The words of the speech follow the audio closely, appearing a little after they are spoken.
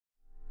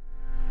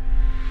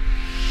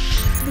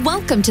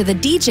Welcome to the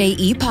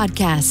DJE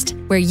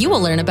Podcast, where you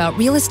will learn about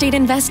real estate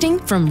investing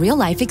from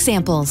real-life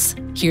examples.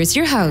 Here's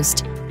your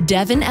host,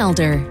 Devin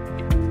Elder.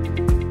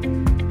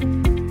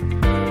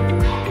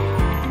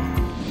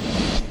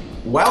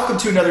 Welcome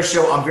to another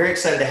show. I'm very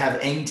excited to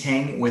have Eng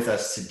Taing with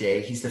us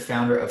today. He's the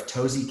founder of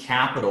Tozy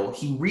Capital.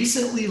 He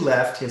recently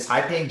left his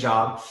high-paying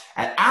job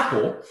at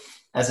Apple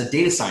as a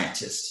data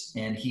scientist,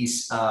 and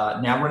he's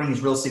now running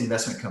his real estate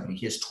investment company.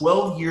 He has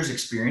 12 years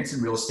experience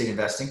in real estate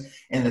investing,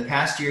 and in the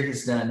past year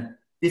has done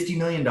 $50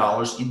 million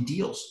in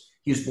deals.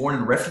 He was born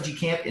in a refugee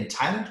camp in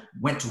Thailand,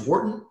 went to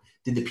Wharton,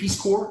 did the Peace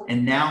Corps,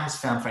 and now has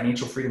found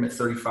financial freedom at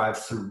 35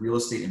 through real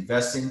estate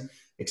investing.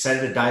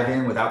 Excited to dive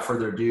in without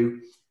further ado.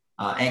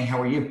 Eng,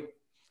 how are you?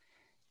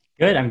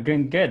 Good. I'm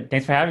doing good.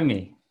 Thanks for having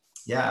me.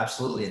 Yeah,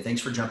 absolutely. And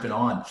thanks for jumping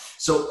on.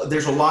 So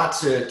there's a lot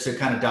to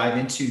kind of dive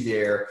into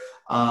there.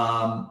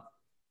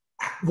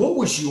 What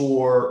was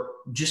your,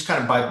 just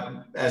kind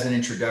of as an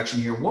introduction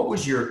here, what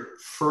was your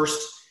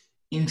first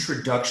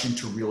introduction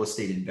to real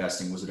estate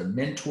investing? Was it a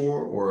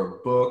mentor or a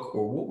book,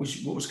 or what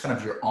was kind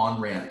of your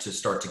on-ramp to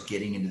start to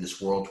getting into this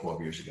world 12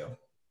 years ago?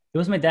 It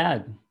was my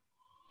dad.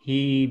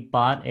 He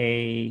bought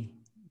a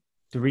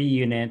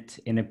 3-unit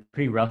in a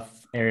pretty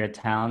rough area of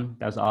town.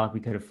 That was all we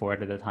could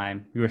afford at the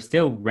time. We were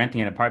still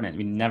renting an apartment.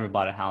 We never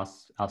bought a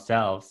house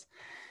ourselves,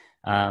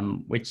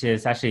 which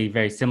is actually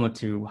very similar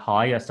to how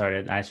I got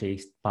started. I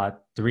actually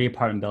bought 3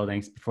 apartment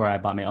buildings before I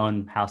bought my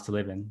own house to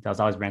live in. I was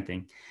always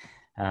renting.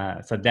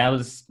 So that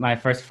was my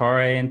first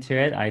foray into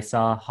it. I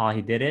saw how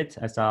he did it.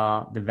 I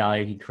saw the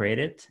value he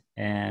created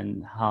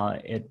and how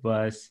it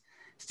was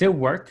still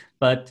work,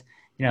 but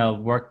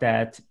work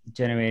that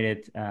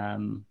generated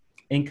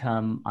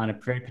income on a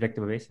very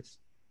predictable basis.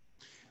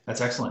 That's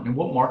excellent. And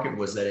what market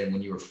was that in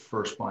when you were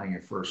first buying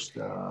your first?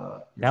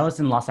 That was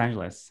in Los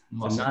Angeles.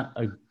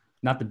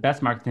 Not the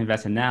best market to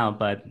invest in now,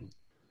 but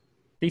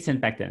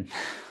decent back then.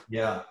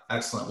 Yeah,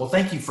 excellent. Well,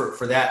 thank you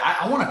for that.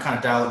 I want to kind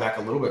of dial it back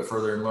a little bit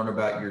further and learn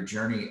about your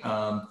journey.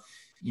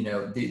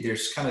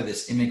 There's kind of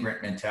this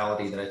immigrant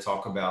mentality that I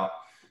talk about.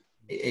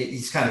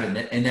 It's kind of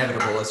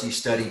inevitable as you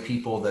study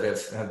people that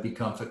have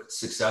become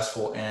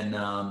successful. And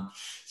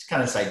it's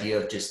kind of this idea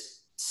of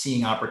just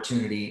seeing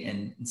opportunity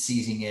and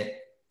seizing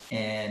it.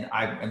 And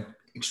I'm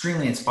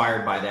extremely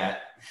inspired by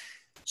that.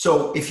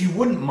 So if you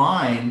wouldn't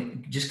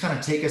mind, just kind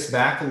of take us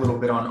back a little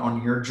bit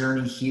on your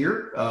journey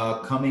here,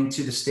 coming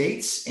to the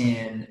States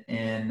and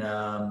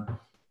up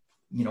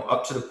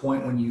to the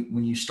point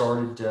when you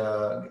started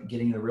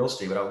getting into real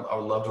estate. But I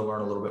would love to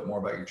learn a little bit more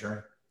about your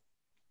journey.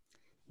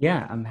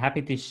 Yeah, I'm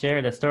happy to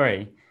share the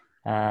story.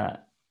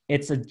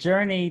 It's a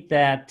journey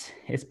that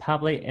is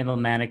probably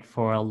emblematic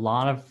for a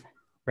lot of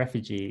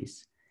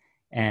refugees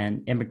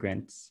and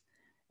immigrants.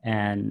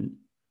 And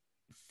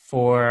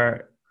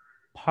for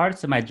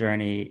parts of my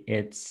journey,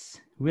 it's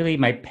really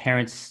my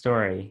parents'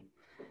 story.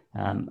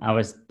 I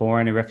was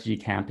born in a refugee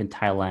camp in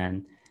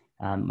Thailand.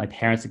 My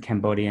parents are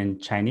Cambodian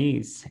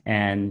Chinese,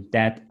 and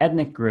that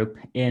ethnic group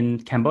in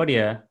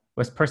Cambodia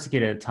was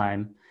persecuted at the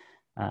time.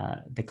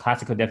 The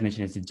classical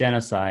definition is a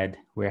genocide,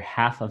 where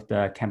half of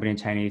the Cambodian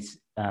Chinese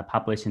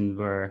population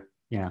were,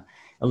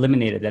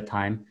 eliminated at that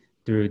time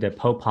through the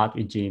Pol Pot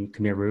regime,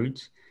 Khmer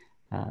Rouge.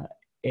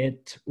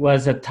 It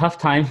was a tough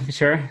time for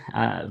sure,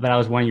 but I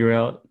was 1 year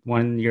old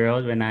when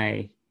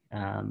 1.5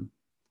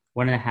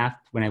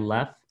 when I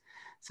left.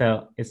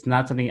 So it's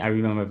not something I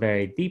remember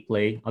very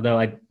deeply, although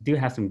I do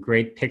have some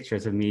great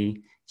pictures of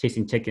me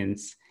chasing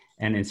chickens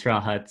and in straw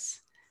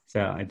huts.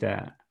 So it's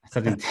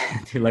something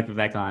to look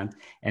back on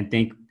and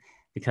think,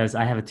 because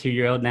I have a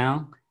 2-year-old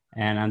now,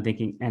 and I'm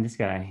thinking, man, this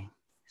guy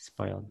is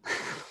spoiled.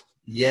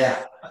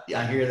 Yeah,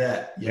 I hear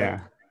that.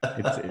 Yeah.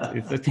 It's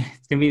going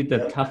to be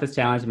the toughest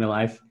challenge in my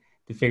life,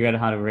 to figure out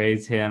how to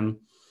raise him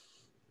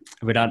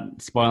without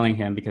spoiling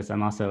him, because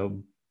I'm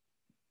also,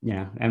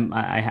 and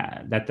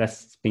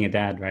that's being a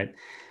dad, right?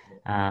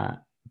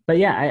 But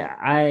yeah,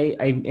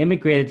 I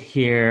immigrated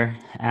here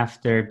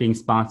after being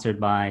sponsored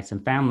by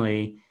some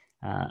family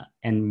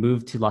and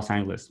moved to Los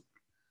Angeles.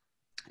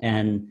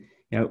 And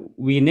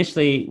we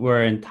initially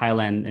were in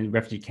Thailand in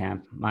refugee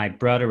camp. My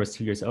brother was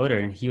 2 years older,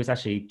 and he was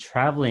actually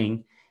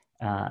traveling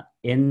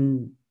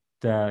in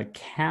the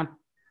camp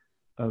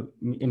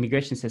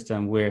immigration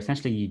system, where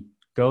essentially you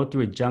go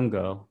through a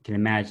jungle. You can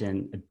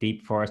imagine a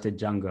deep forested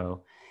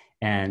jungle,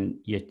 and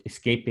you're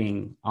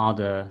escaping all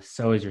the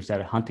soldiers that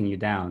are hunting you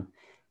down.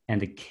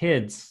 And the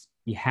kids,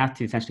 you have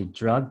to essentially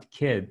drug the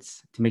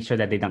kids to make sure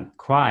that they don't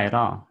cry at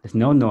all. There's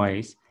no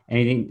noise,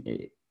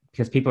 anything,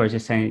 because people are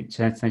just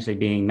essentially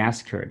being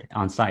massacred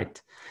on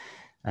site.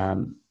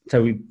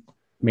 So we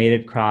made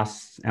it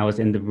across. I was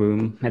in the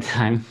room at the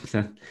time,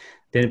 so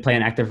didn't play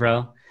an active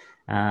role.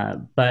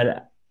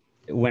 But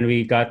when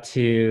we got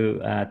to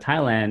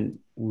Thailand,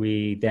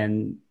 we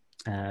then,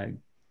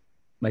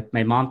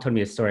 my mom told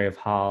me a story of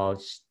how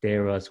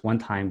there was one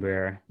time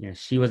where,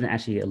 she wasn't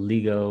actually a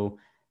legal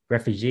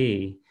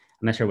refugee.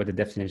 I'm not sure what the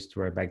definitions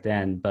were back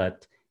then,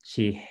 but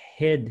she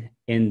hid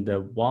in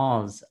the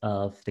walls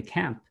of the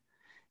camp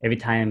every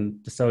time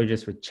the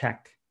soldiers would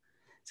check.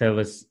 So it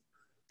was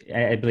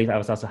I believe I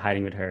was also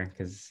hiding with her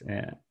because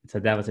so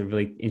that was a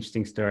really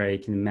interesting story.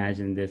 You can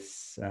imagine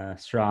this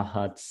straw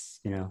huts,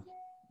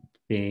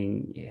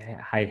 being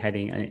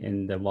hiding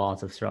in the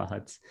walls of straw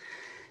huts.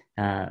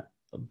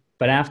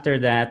 But after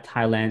that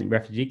Thailand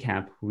refugee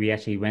camp, we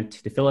actually went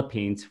to the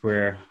Philippines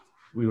where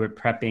we were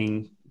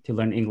prepping to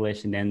learn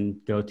English and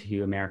then go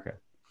to America.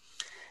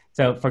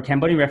 So for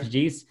Cambodian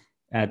refugees,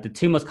 the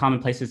two most common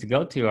places to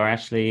go to are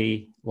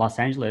actually Los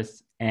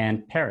Angeles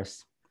and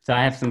Paris. So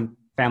I have some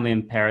family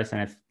in Paris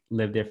and I've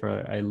lived there for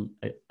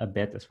a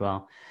bit as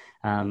well.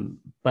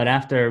 But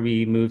after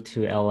we moved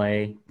to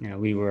LA,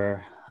 we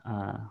were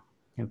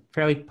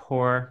fairly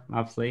poor,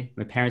 obviously.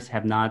 My parents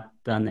have not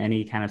done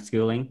any kind of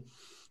schooling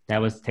that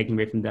was taken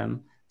away from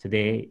them. So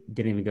they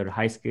didn't even go to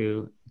high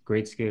school,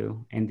 grade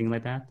school, anything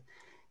like that.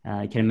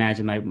 You can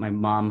imagine my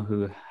mom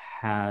who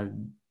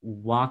had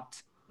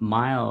walked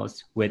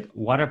miles with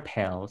water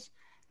pails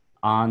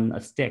on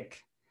a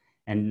stick.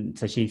 And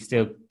so she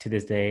still, to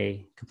this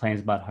day,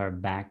 complains about her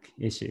back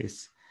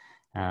issues.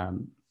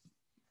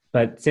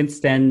 But since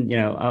then,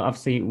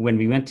 obviously, when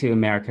we went to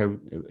America,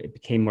 it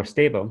became more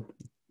stable.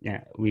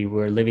 Yeah, we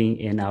were living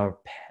in our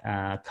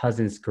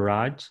cousin's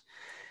garage.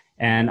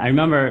 And I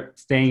remember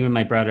staying with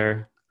my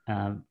brother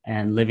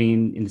and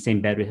living in the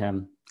same bed with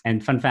him.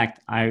 And fun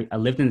fact, I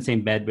lived in the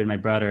same bed with my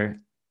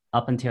brother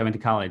up until I went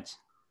to college.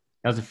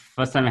 That was the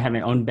first time I had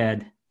my own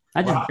bed,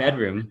 not just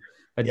bedroom,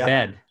 but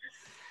bed.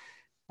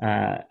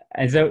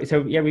 And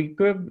so we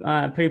grew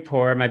up pretty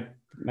poor.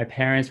 My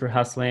parents were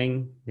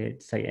hustling.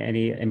 It's like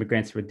any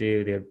immigrants would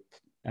do.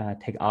 They'd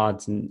take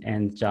odds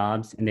and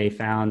jobs, and they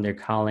found their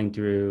calling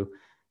through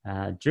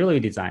jewelry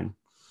design.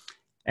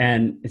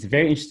 And it's a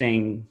very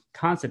interesting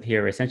concept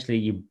here. Essentially,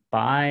 you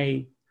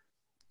buy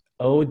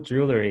old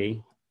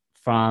jewelry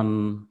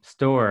from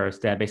stores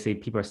that basically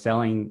people are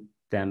selling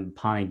them,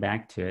 pawning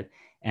back to it.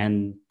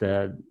 And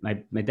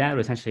my dad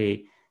would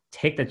essentially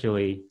take that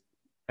jewelry,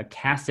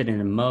 cast it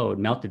in a mold,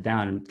 melt it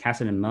down, and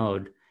cast it in a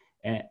mold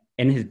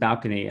in his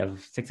balcony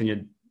of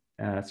 600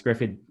 square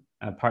feet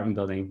apartment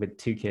building with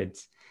two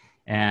kids,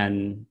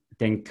 and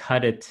then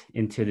cut it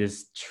into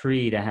this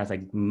tree that has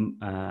like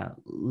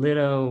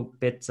little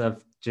bits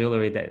of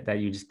jewelry that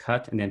you just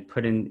cut and then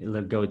put in a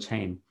little gold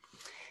chain.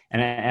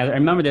 And I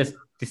remember this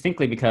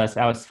distinctly because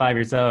I was 5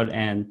 years old,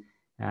 and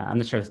I'm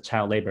not sure if it's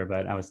child labor,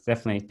 but I was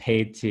definitely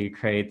paid to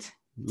create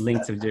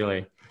links of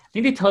jewelry. I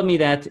think they told me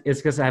that it's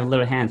because I have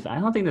little hands, but I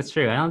don't think that's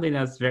true. I don't think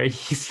that's very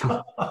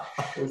useful.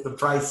 There's the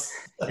price.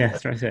 Yeah,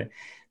 that's right.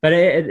 But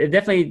it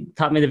definitely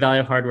taught me the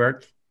value of hard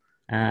work.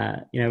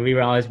 We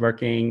were always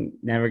working,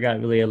 never got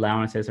really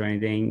allowances or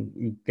anything.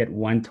 You get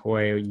one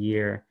toy a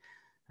year.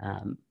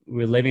 We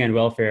were living on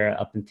welfare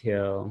up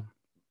until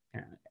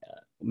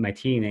my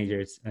teenage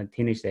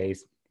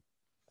days.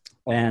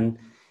 And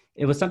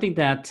it was something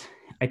that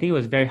I think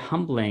was very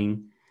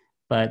humbling,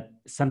 but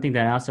something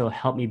that also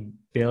helped me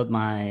build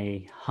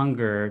my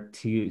hunger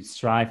to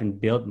strive and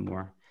build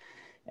more.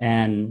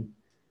 And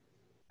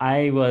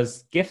I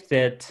was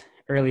gifted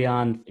early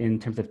on in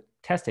terms of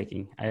test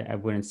taking. I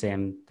wouldn't say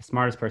I'm the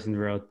smartest person in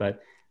the world,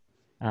 but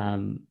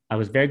I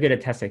was very good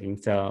at test taking.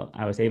 So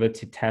I was able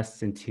to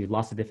test into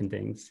lots of different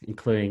things,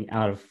 including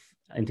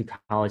into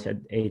college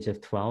at the age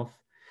of 12.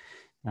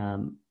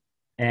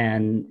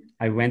 And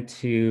I went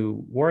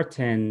to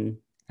Wharton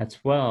as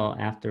well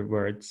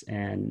afterwards.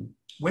 And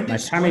my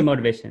primary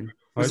motivation.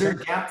 Was there a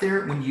gap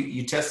there when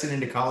you tested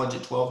into college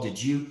at 12?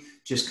 Did you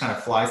just kind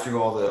of fly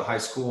through all the high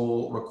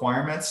school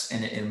requirements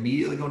and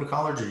immediately go to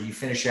college, or did you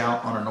finish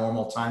out on a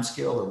normal time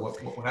scale, or what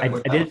I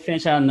didn't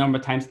finish out on a normal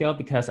time scale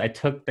because I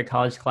took the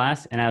college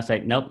class and I was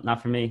like, nope,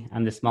 not for me.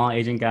 I'm the small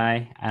Asian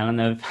guy. I don't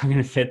know if I'm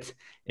going to fit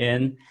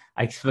in.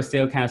 I was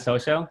still kind of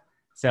social.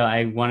 So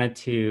I wanted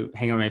to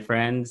hang out with my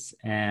friends,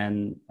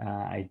 and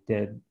I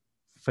did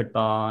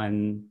football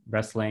and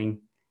wrestling.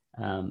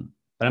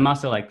 But I'm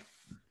also like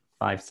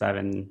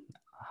 5'7",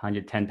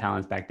 110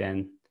 pounds back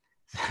then.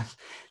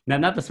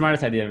 Not the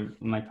smartest idea on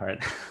my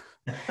part.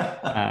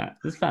 It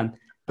was fun.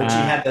 But you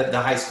had the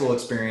high school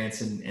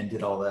experience and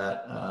did all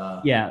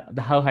that. Yeah,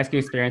 the whole high school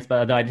experience. But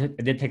although I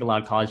did take a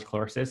lot of college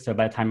courses, so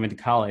by the time I went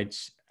to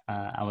college,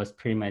 I was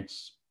pretty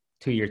much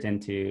 2 years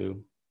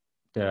into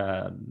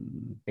the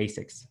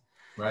basics.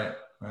 Right.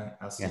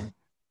 I see.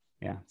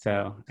 Yeah.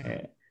 So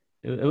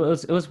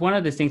it was one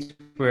of those things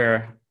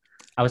where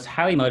I was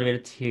highly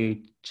motivated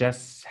to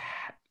just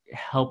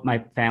help my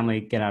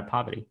family get out of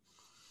poverty.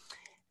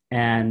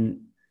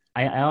 And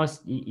I always,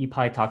 you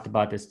probably talked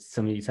about this,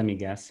 some of you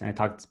guests, and I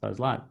talked about this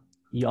a lot.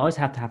 You always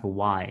have to have a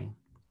why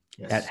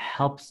that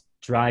helps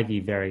drive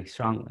you very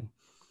strongly.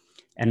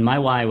 And my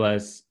why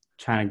was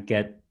trying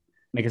to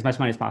make as much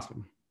money as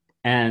possible.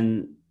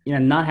 And,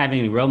 not having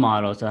any role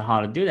models on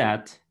how to do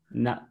that,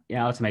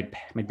 also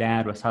my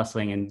dad was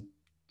hustling and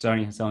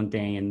starting his own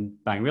thing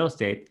and buying real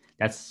estate.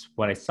 That's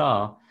what I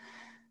saw.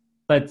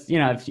 But,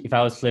 if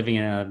I was living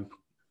in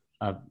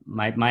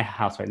my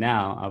house right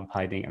now, I would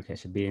probably think, okay, I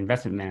should be an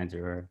investment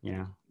manager,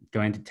 or,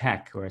 go into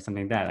tech or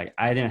something like that. Like,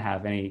 I didn't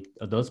have any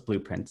of those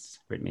blueprints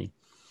with me.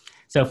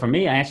 So for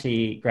me, I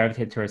actually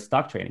gravitated towards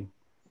stock trading.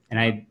 And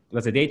I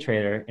was a day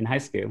trader in high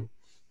school,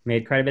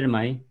 made quite a bit of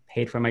money,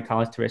 paid for my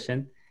college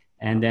tuition,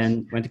 and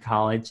then went to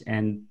college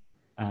and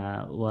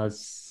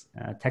was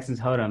Texas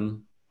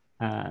Hold'em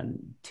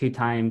 2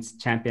 times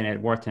champion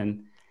at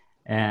Wharton,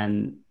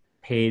 and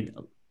paid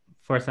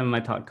for some of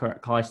my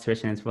college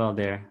tuition as well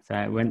there. So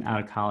I went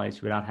out of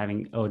college without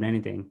having owed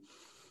anything,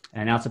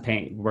 and also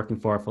working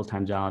for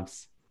full-time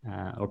jobs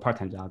or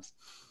part-time jobs.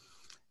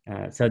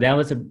 So that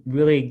was a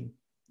really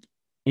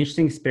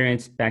interesting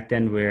experience back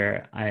then,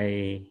 where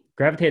I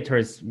gravitated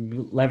towards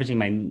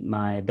leveraging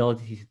my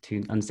ability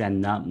to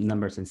understand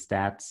numbers and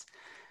stats.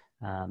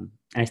 And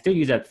I still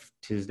use that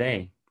to this day.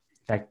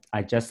 In fact,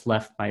 I just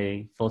left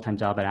my full-time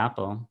job at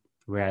Apple,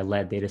 where I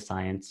led data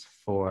science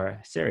for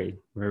Siri,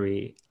 where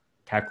we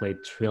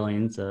calculate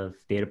trillions of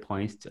data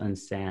points to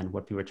understand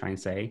what people are trying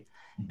to say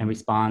and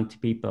respond to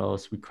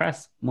people's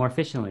requests more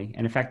efficiently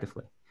and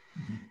effectively.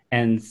 Mm-hmm.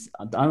 And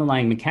the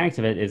underlying mechanics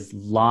of it is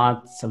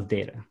lots of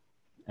data.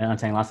 And I'm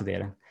saying lots of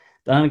data.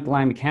 The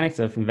underlying mechanics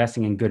of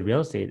investing in good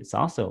real estate is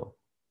also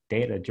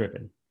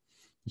data-driven.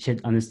 You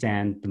should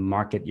understand the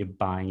market you're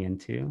buying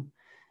into.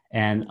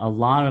 And a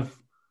lot of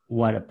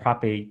what a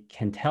property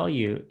can tell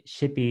you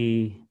should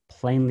be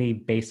plainly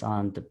based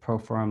on the pro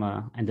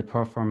forma, and the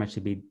pro forma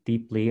should be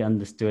deeply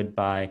understood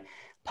by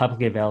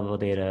publicly available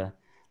data,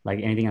 like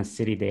anything on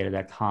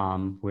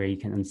citydata.com, where you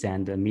can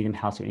understand the median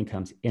household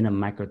incomes in a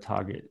micro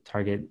target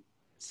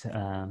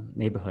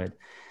neighborhood.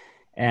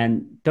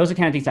 And those are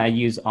kind of things that I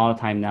use all the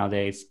time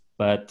nowadays.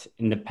 But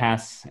in the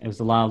past, it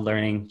was a lot of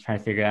learning, trying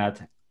to figure out,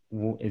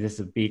 is this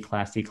a B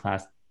class, C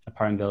class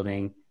apartment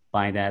building,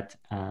 buying that.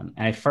 And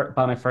I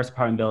bought my first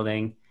apartment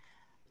building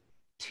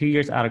 2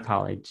 years out of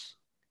college.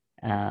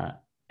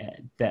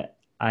 That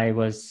I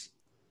was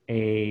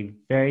a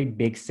very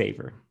big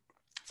saver.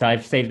 So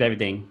I've saved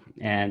everything.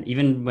 And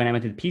even when I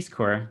went to the Peace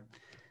Corps,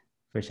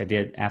 which I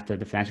did after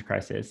the financial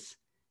crisis,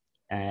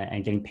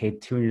 and getting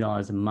paid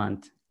 $200 a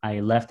month, I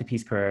left the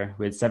Peace Corps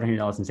with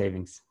 $700 in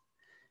savings.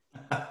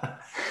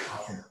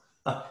 Awesome.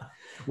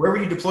 Where were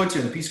you deployed to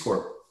in the Peace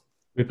Corps?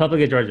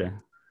 Republic of Georgia.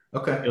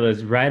 Okay. It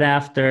was right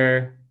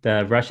after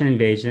the Russian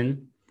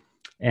invasion.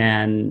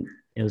 And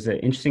it was an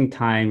interesting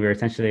time where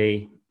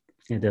essentially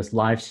there's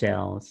live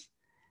shells.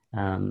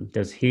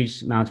 There's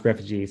huge amounts of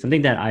refugees,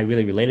 something that I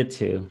really related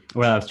to,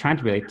 or I was trying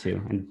to relate to.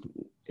 And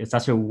it's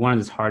actually one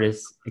of the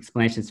hardest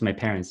explanations to my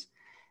parents.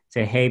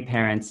 Say, hey,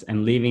 parents,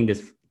 I'm leaving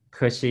this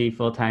cushy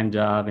full-time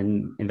job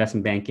in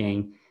investment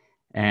banking,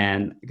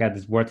 and I got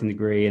this Wharton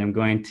degree, and I'm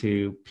going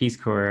to Peace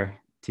Corps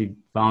to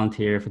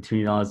volunteer for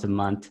 $200 a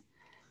month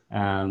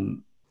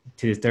to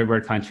this third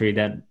world country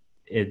that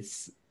it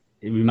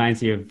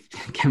reminds you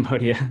of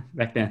Cambodia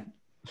back then.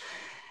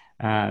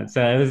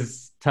 So it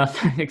was a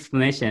tough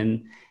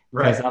explanation,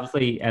 because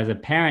obviously as a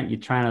parent, you're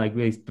trying to like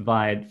really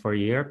provide for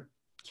your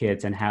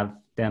kids and have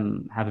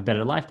them have a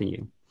better life than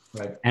you.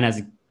 Right. And as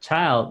a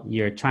child,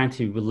 you're trying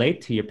to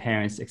relate to your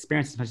parents'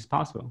 experience as much as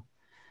possible,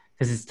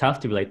 because it's tough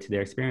to relate to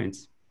their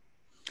experience.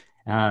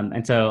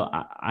 And so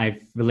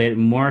I've related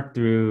more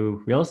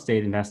through real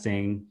estate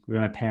investing with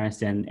my parents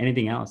than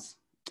anything else.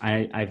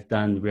 I've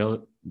done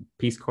real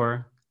Peace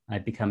Corps.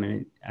 I've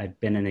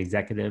been an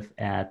executive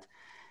at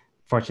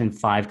Fortune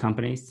 5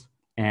 companies,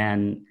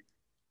 and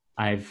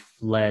I've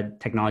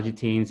led technology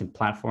teams and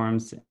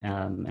platforms,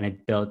 and I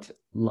built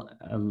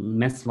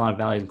immense lot of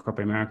value in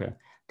corporate America.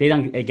 They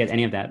don't get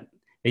any of that.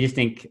 They just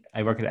think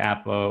I work at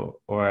Apple,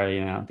 or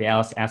they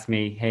ask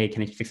me, hey,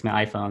 can you fix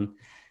my iPhone,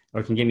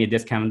 or can you give me a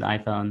discount on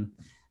the iPhone?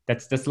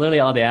 That's literally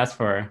all they ask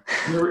for.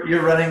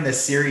 You're running the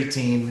Siri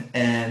team,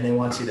 and they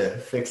want you to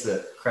fix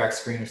a cracked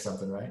screen or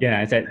something, right? Yeah,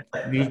 I said,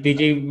 did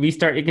you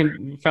restart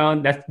your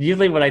phone? That's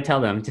usually what I tell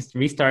them. Just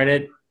restart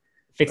it,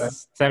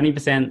 fix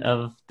 70%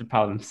 of the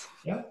problems.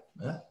 Yeah,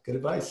 good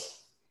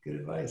advice. Good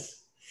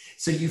advice.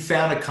 So you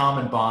found a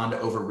common bond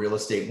over real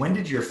estate. When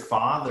did your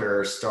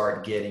father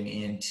start getting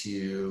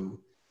into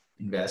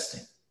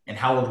investing? And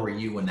how old were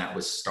you when that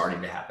was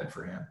starting to happen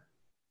for him?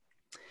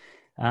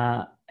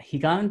 He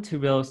got into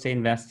real estate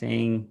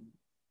investing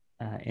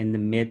in the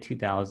mid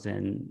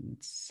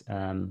 2000s.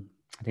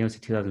 I think it was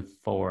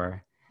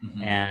 2004.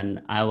 Mm-hmm.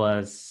 And I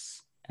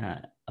was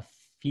a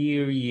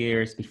few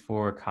years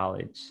before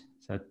college.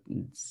 So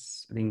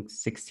it's, I think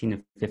 16 or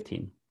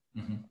 15.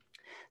 Mm-hmm.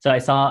 So I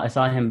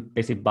saw him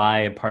basically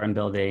buy an apartment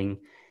building.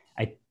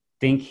 I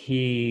think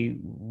he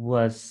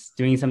was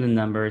doing some of the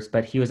numbers,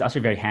 but he was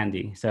actually very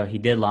handy. So he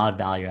did a lot of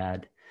value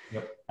add,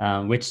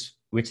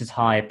 which is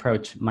how I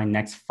approach my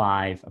next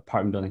 5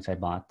 apartment buildings I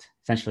bought.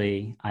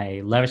 Essentially,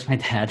 I leveraged my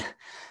dad,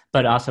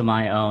 but also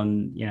my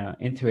own,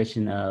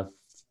 intuition of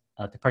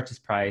the purchase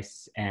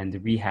price and the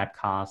rehab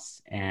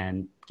costs,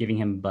 and giving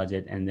him a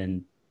budget, and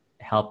then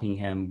helping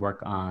him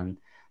work on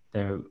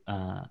the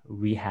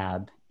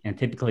rehab. And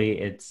typically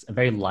it's a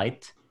very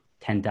light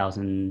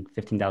 $10,000,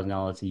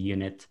 $15,000 a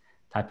unit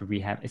type of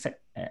rehab. It's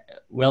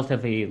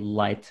relatively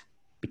light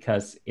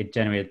because it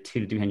generated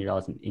 $200 to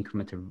 $300 in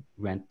incremental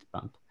rent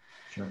bump.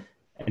 Sure.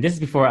 And this is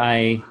before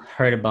I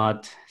heard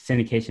about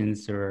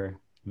syndications or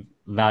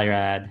value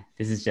add.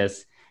 This is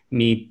just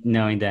me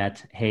knowing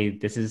that, hey,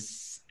 this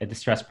is a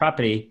distressed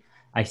property,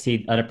 I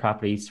see other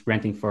properties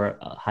renting for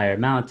a higher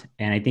amount,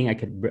 and I think I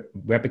could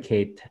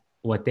replicate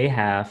what they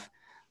have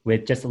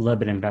with just a little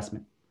bit of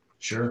investment.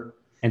 Sure.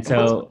 And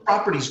what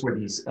properties were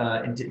these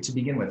to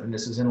begin with? And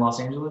this is in Los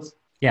Angeles?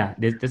 Yeah,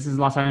 this is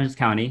Los Angeles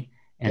County,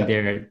 and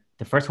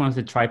the first one was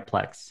a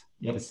triplex.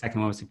 Yep. The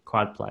second one was a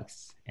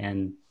quadplex,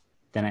 and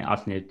then I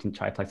alternated between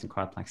triplex and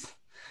quadplex.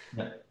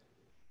 Yep.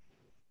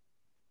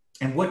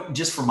 And what,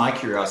 just for my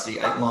curiosity,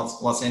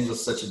 Los Angeles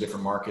is such a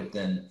different market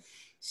than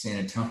San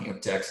Antonio,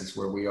 Texas,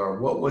 where we are.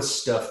 What was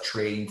stuff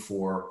trading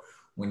for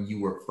when you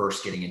were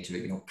first getting into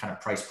it? Kind of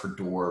price per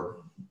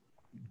door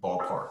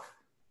ballpark.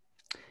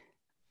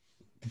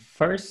 The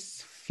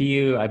first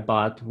few I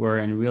bought were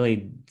in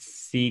really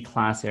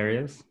C-class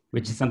areas,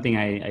 which is something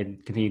I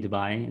continue to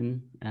buy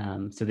in.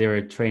 So they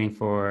were trading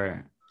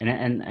for,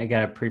 and I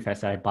got a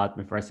preface that I bought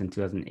my first in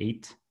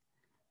 2008.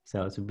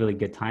 So it's a really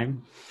good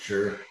time.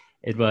 Sure.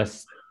 It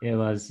was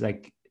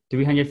like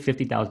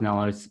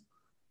 $350,000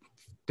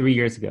 3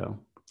 years ago.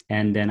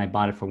 And then I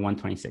bought it for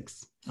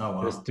 $126. Oh,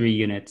 wow. It was 3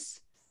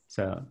 units.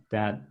 So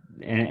that,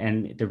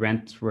 and the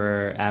rents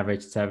were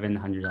average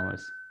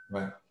 $700.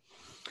 Right.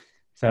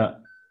 So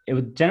it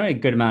would generate a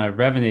good amount of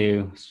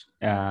revenue,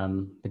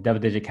 the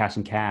double-digit cash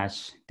and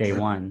cash day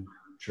one.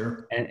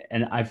 Sure.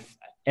 And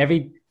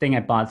everything I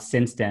bought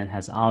since then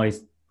has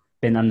always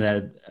been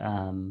under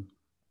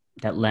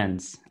that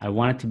lens. I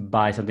wanted to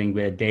buy something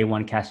with a day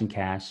one cash and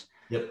cash.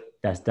 Yep.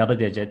 That's double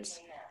digits.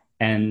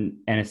 And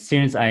as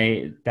soon as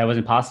that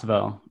wasn't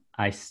possible,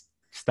 I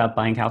stopped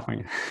buying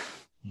California.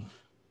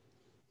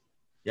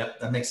 Yep,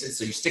 that makes sense.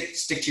 So you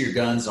stick to your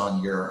guns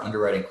on your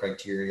underwriting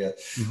criteria.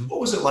 Mm-hmm.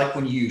 What was it like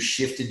when you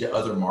shifted to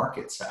other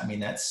markets? I mean,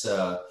 that's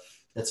a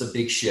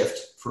big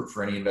shift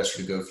for any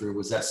investor to go through.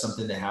 Was that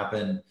something that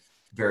happened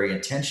very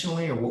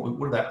intentionally, or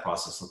what did that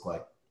process look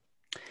like?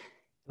 It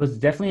was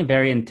definitely a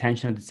very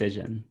intentional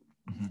decision.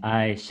 Mm-hmm.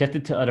 I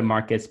shifted to other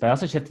markets, but I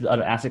also shifted to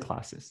other asset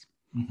classes.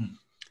 Mm-hmm.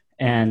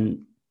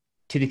 And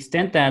to the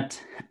extent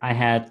that I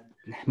had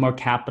more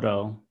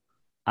capital,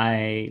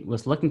 I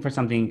was looking for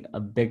something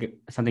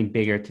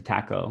bigger to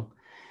tackle.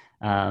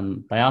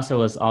 But I also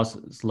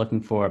was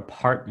looking for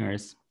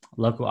partners,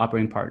 local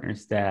operating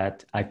partners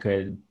that I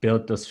could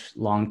build those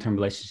long-term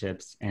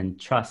relationships and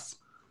trust.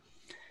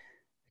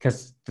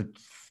 Because the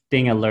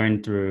thing I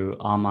learned through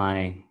all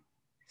my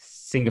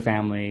single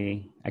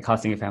family, I call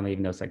it single family,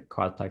 even though it's like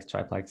quadplex,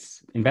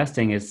 triplex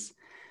investing, is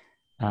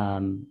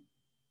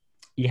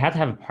you have to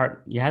have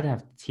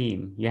a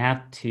team. You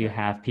have to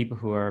have people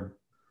who are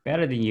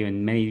better than you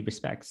in many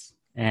respects.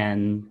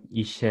 And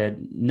you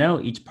should know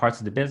each parts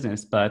of the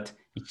business, but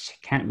you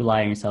can't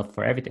rely on yourself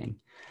for everything.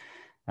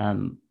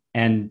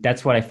 And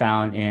that's what I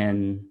found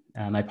in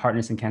my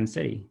partners in Kansas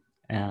City.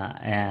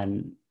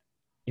 And,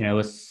 it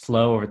was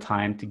slow over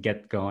time to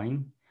get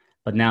going,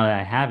 but now that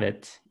I have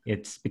it,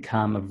 it's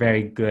become a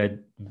very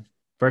good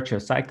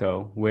virtuous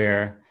cycle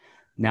where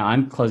now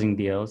I'm closing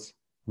deals.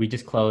 We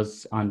just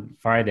closed on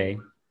Friday,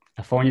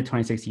 a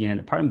 426 unit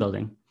apartment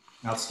building.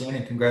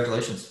 Outstanding.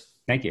 Congratulations.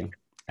 Thank you.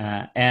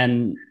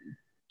 And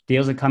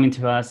deals are coming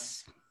to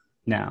us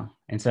now.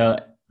 And so,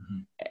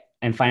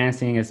 and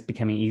financing is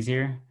becoming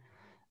easier.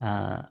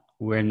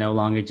 We're no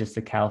longer just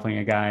the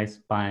California guys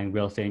buying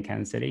real estate in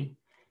Kansas City.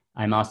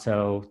 I'm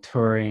also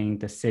touring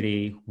the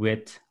city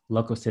with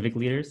local civic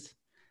leaders.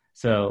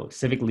 So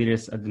civic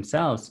leaders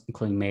themselves,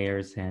 including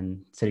mayors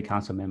and city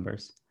council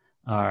members,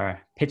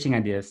 are pitching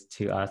ideas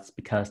to us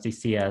because they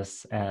see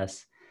us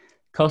as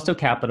coastal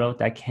capital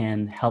that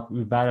can help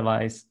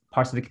revitalize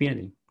parts of the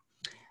community.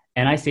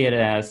 And I see it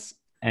as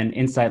an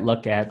inside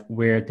look at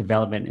where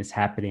development is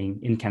happening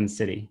in Kansas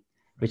City,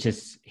 which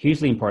is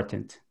hugely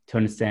important to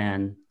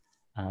understand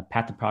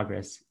path to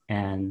progress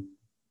and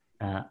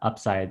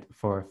upside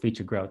for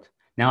future growth.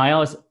 Now, I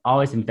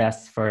always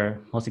invest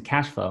for mostly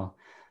cash flow.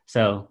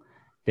 So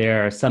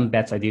there are some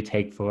bets I do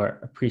take for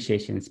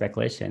appreciation and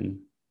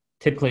speculation.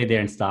 Typically, they're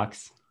in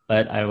stocks,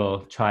 but I will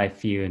try a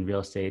few in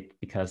real estate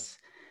because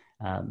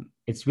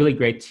it's really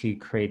great to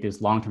create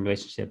those long-term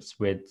relationships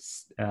with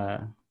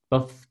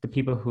both the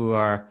people who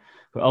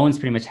owns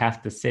pretty much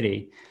half the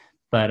city,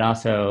 but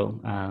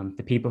also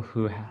the people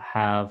who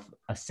have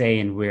a say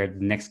in where the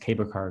next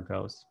cable car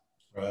goes.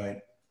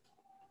 Right.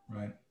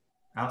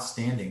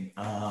 Outstanding.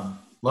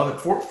 Love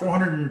it.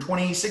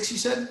 426, you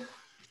said?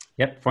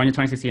 Yep,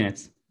 426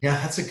 units. Yeah,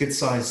 that's a good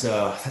size.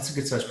 That's a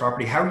good size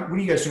property. What are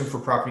you guys doing for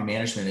property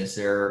management? Is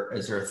there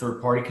a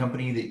third party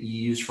company that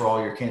you use for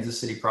all your Kansas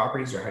City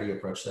properties, or how do you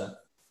approach that?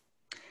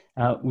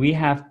 We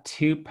have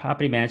 2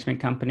 property management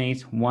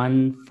companies,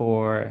 one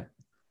for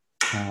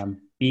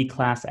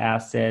B-class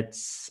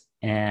assets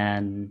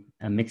and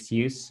a mixed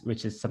use,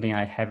 which is something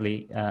I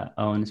heavily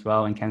own as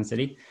well in Kansas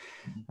City.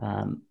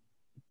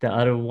 The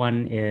other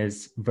one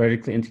is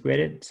vertically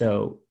integrated.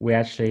 So we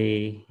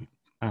actually,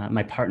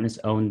 my partners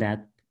own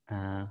that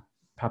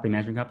property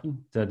management company.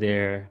 So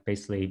they're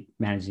basically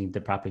managing the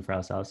property for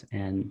ourselves,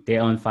 and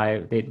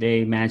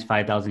they manage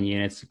 5,000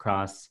 units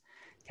across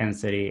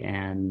Kansas City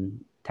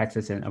and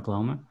Texas and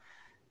Oklahoma.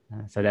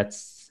 So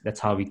that's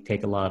how we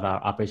take a lot of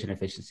our operation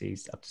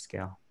efficiencies up to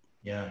scale.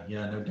 Yeah,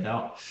 no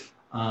doubt.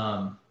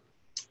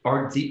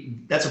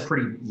 That's a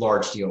pretty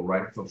large deal,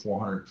 right? For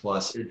 400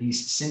 plus. Are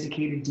these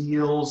syndicated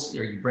deals?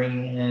 Are you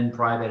bringing in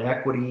private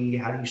equity?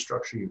 How do you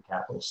structure your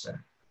capital stack?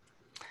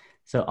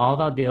 So all of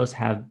our deals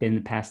have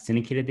been past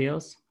syndicated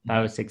deals,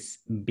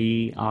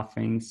 506B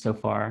offerings so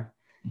far.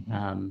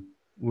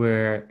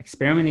 We're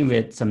experimenting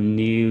with some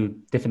new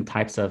different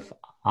types of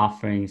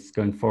offerings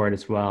going forward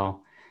as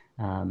well.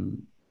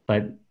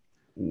 But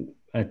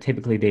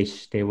typically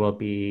they will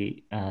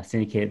be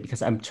syndicated,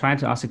 because I'm trying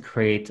to also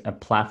create a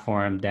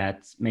platform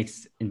that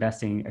makes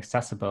investing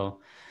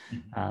accessible.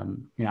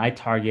 I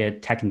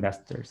target tech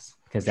investors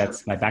because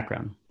that's my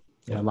background.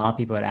 A lot of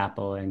people at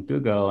Apple and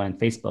Google and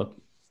Facebook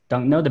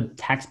don't know the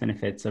tax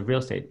benefits of real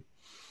estate.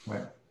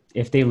 Right.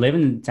 If they live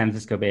in the San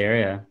Francisco Bay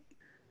Area,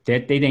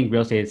 they think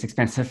real estate is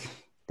expensive,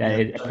 that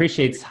it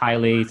appreciates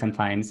highly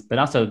sometimes, but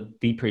also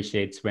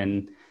depreciates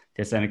when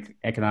there's an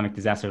economic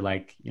disaster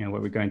like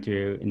what we're going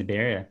through in the Bay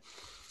Area.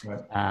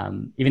 Right.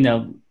 Even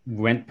though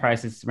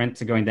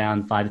rents are going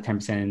down 5 to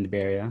 10% in the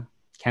Bay Area,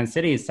 Kansas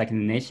City is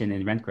second in the nation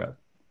in rent growth.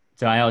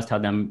 So I always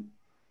tell them,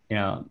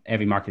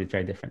 every market is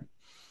very different.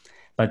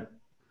 But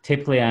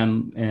typically, I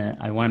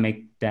want to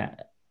make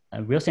that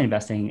real estate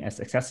investing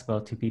as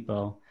accessible to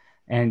people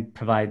and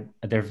provide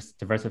a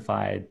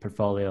diversified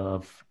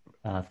portfolio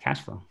of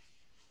cash flow.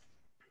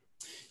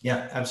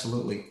 Yeah,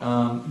 absolutely.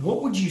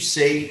 What would you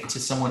say to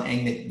someone,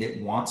 Eng, that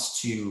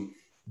wants to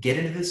get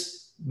into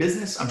this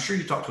business? I'm sure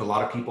you talk to a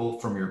lot of people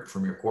from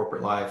your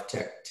corporate life,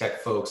 tech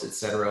folks, et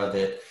cetera,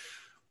 that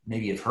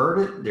maybe have heard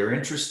it, they're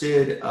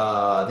interested,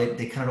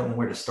 they kind of don't know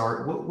where to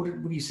start.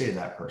 What do you say to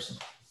that person?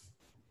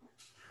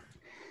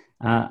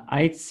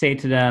 I'd say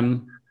to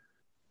them,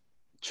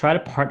 try to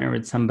partner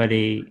with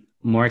somebody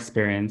more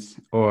experienced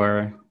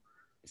or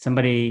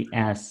somebody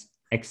as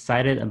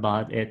excited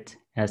about it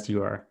as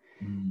you are.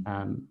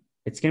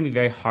 It's going to be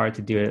very hard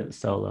to do it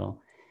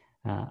solo.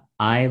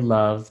 I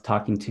love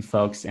talking to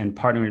folks and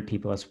partnering with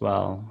people as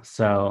well.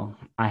 So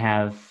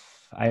I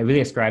really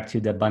ascribe to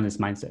the abundance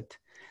mindset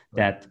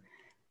that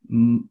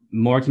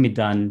more can be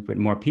done with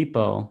more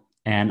people,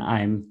 and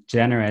I'm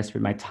generous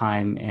with my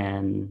time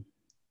and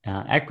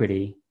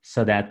equity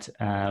so that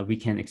we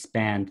can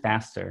expand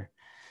faster.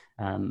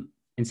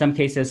 In some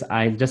cases,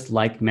 I just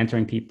like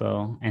mentoring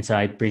people. And so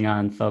I bring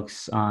on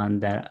folks on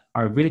that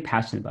are really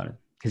passionate about it,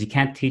 because you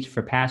can't teach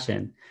for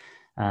passion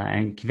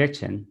and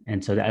conviction.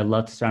 And so I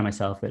love to surround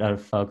myself with other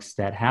folks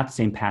that have the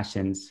same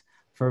passions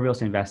for real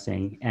estate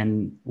investing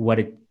and what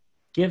it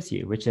gives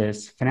you, which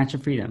is financial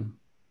freedom.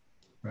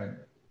 Right.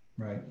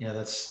 Yeah,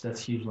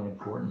 that's hugely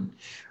important.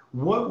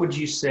 What would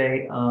you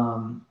say,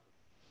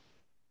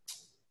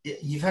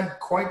 you've had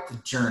quite the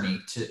journey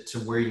to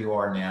where you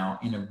are now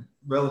in a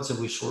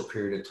relatively short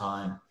period of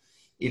time.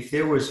 If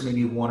there was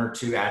maybe one or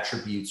two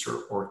attributes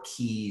or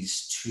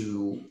keys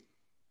to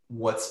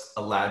what's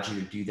allowed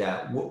you to do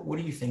that, what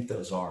do you think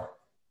those are?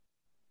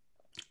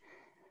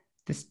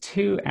 There's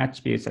two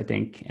attributes, I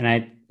think.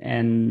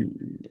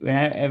 And when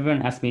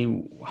everyone asks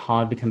me how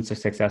I become so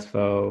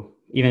successful,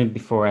 even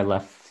before I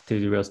left to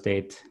do real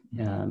estate,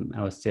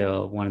 I was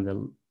still one of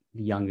the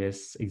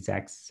youngest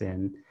execs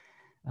and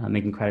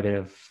making quite a bit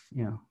of,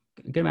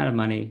 a good amount of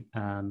money.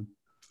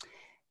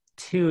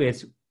 Two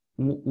is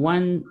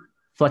one,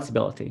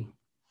 flexibility.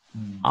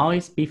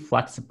 Always be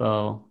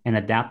flexible and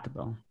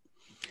adaptable.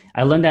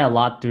 I learned that a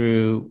lot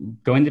through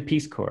going to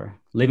Peace Corps,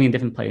 living in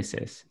different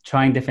places,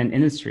 trying different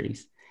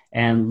industries,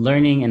 and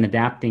learning and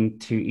adapting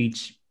to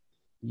each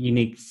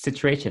unique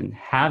situation.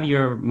 Have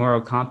your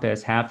moral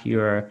compass, have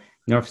your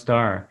North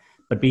Star,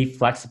 but be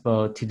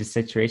flexible to the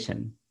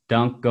situation.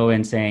 Don't go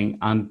in saying,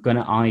 I'm going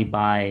to only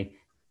buy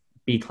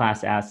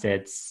B-class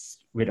assets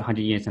with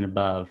 100 units and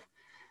above.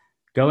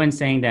 Go in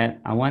saying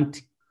that I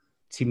want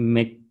to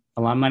make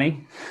a lot of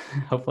money,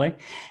 hopefully,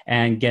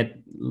 and get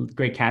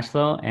great cash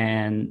flow.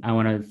 And I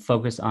want to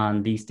focus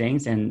on these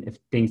things. And if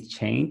things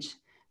change,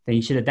 then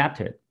you should adapt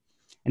to it.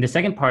 And the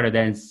second part of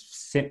that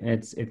is,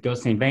 it goes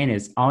the same vein,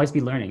 is always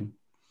be learning.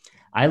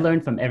 I learn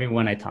from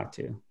everyone I talk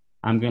to.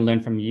 I'm going to learn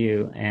from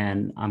you,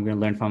 and I'm going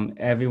to learn from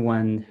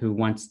everyone who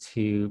wants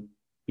to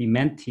be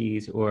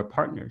mentees or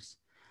partners.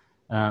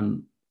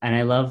 And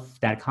I love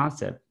that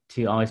concept,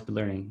 to always be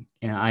learning.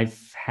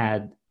 I've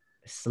had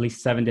at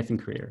least 7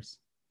 different careers.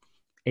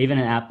 Even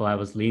at Apple, I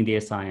was leading data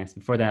science.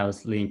 Before that, I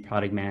was leading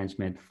product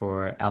management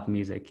for Apple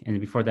Music. And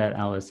before that,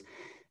 I was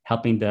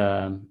helping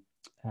the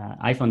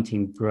iPhone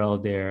team grow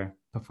their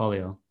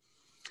portfolio.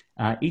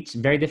 Each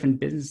very different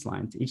business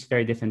lines, each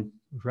very different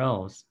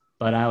roles.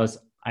 But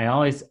I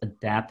always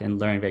adapt and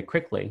learn very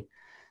quickly.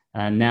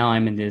 Now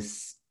I'm in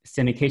this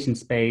syndication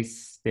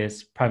space,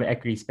 this private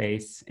equity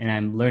space, and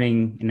I'm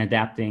learning and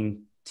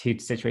adapting to the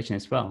situation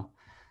as well.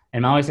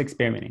 And I'm always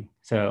experimenting.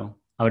 So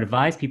I would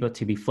advise people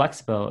to be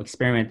flexible,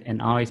 experiment,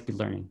 and always be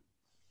learning.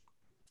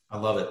 I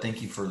love it.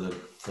 Thank you for the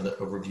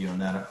overview on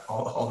that.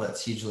 All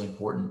that's hugely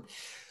important.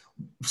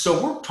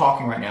 So we're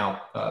talking right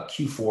now,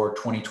 Q4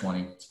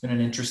 2020. It's been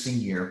an interesting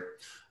year.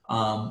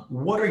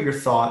 What are your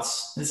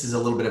thoughts? This is a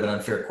little bit of an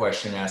unfair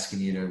question asking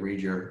you to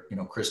read your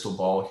crystal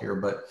ball here,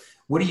 but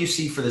what do you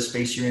see for the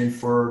space you're in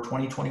for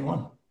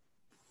 2021?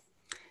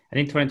 I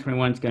think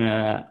 2021 is going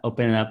to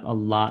open up a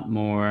lot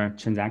more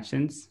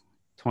transactions.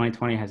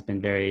 2020 has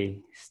been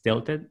very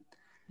stilted.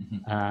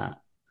 Mm-hmm.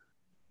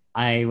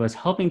 I was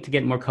hoping to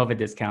get more COVID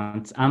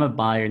discounts. I'm a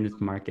buyer in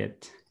this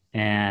market,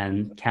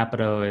 and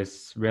capital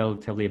is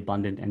relatively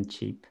abundant and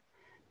cheap,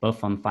 both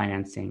from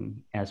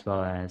financing as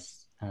well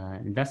as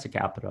investor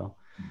capital.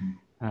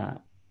 Mm-hmm.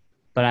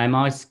 But I'm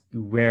always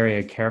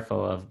very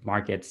careful of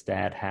markets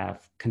that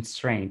have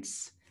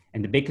constraints.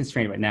 And the big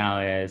constraint right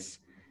now is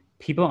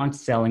people aren't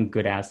selling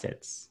good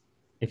assets.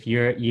 If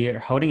you're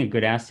holding a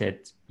good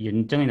asset,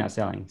 you're generally not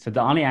selling. So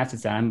the only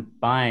assets that I'm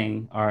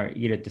buying are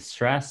either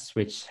distressed,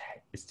 which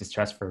is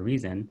distressed for a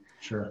reason,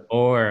 sure,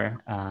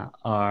 or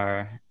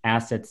are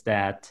assets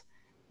that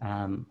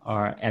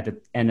are at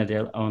the end of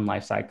their own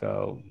life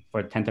cycle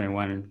for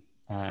 1031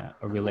 or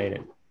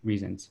related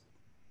reasons.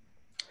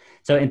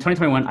 So in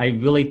 2021, I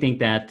really think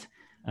that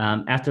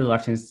after the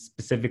elections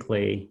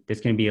specifically, there's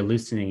going to be a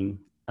loosening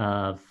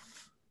of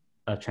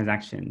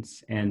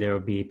transactions, and there will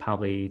be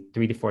probably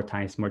 3 to 4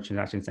 times more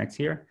transactions next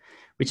year,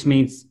 which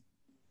means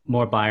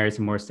more buyers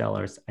and more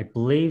sellers. I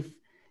believe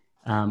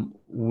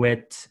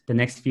with the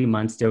next few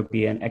months, there will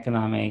be an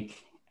economic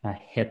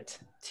hit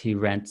to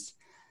rents,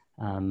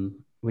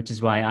 which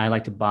is why I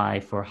like to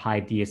buy for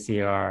high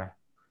DSCR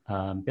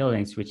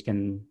buildings, which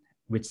can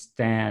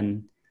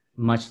withstand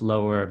much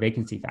lower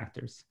vacancy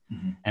factors.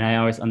 Mm-hmm. And I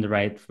always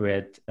underwrite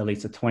with at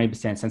least a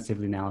 20%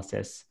 sensitivity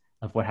analysis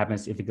of what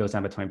happens if it goes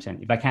down by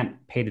 20%. If I can't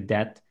pay the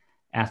debt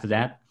after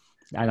that,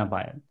 I don't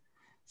buy it.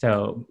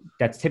 So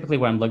that's typically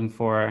what I'm looking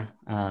for.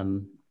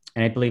 And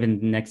I believe in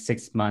the next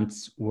 6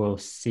 months, we'll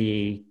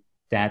see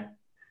that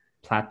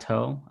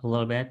plateau a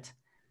little bit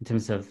in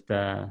terms of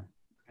the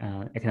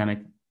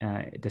economic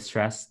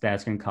distress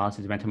that's going to cause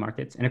the rental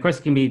markets. And of course,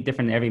 it can be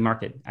different in every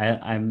market.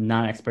 I'm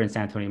not an expert in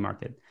San Antonio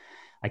market.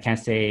 I can't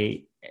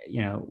say,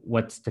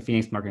 what's the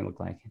Phoenix market look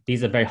like.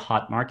 These are very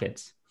hot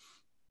markets.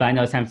 But I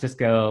know San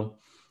Francisco,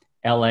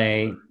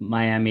 LA,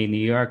 Miami, New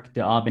York,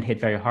 they've all been hit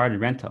very hard in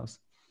rentals.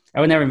 I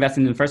would never invest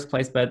in the first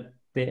place, but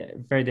they're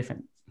very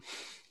different.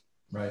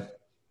 Right.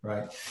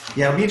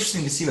 Yeah, it'll be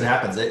interesting to see what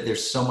happens.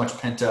 There's so much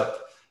pent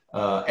up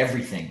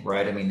everything,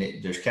 right? I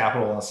mean, there's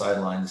capital on the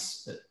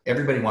sidelines.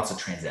 Everybody wants to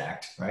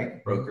transact,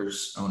 right?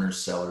 Brokers,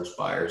 owners, sellers,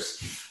 buyers.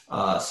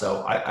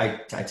 So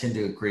I tend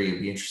to agree.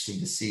 It'd be interesting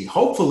to see.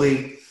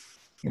 Hopefully,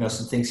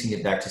 some things can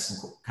get back to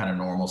some kind of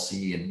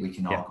normalcy, and we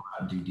can all go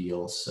out and do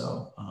deals.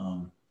 So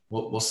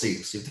we'll see.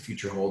 We'll see what the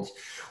future holds.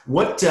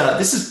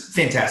 This is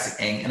fantastic,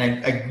 Eng,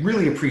 and I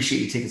really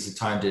appreciate you taking some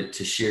time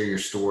to share your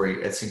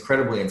story. It's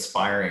incredibly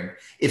inspiring.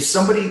 If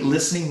somebody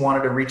listening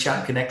wanted to reach out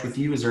and connect with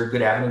you, is there a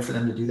good avenue for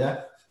them to do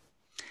that?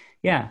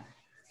 Yeah,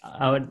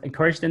 I would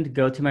encourage them to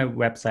go to my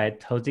website,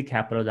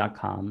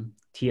 touzicapital.com,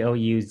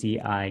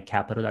 TOUZI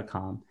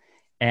capital.com,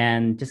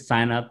 and just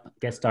sign up,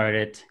 get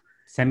started,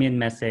 send me a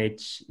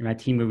message. My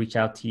team will reach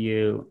out to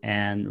you,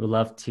 and we'd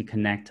love to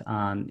connect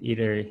on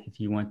either if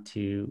you want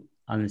to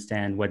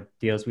understand what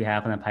deals we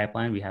have in the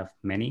pipeline. We have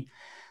many.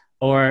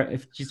 Or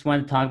if you just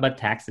want to talk about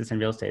taxes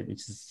and real estate,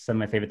 which is some of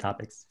my favorite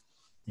topics.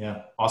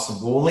 Yeah,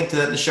 awesome. Well, we'll link to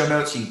that in the show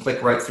notes. You can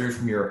click right through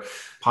from your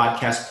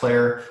podcast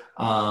player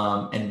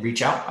and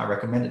reach out. I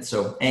recommend it.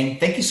 So, Eng,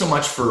 thank you so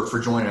much for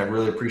joining. I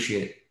really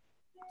appreciate it.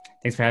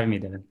 Thanks for having me,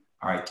 Devin.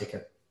 All right, take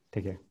care.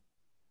 Take care.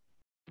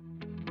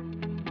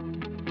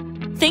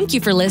 Thank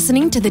you for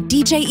listening to the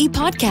DJE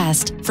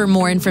Podcast. For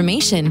more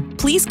information,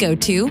 please go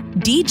to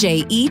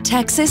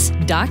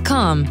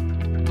djetexas.com.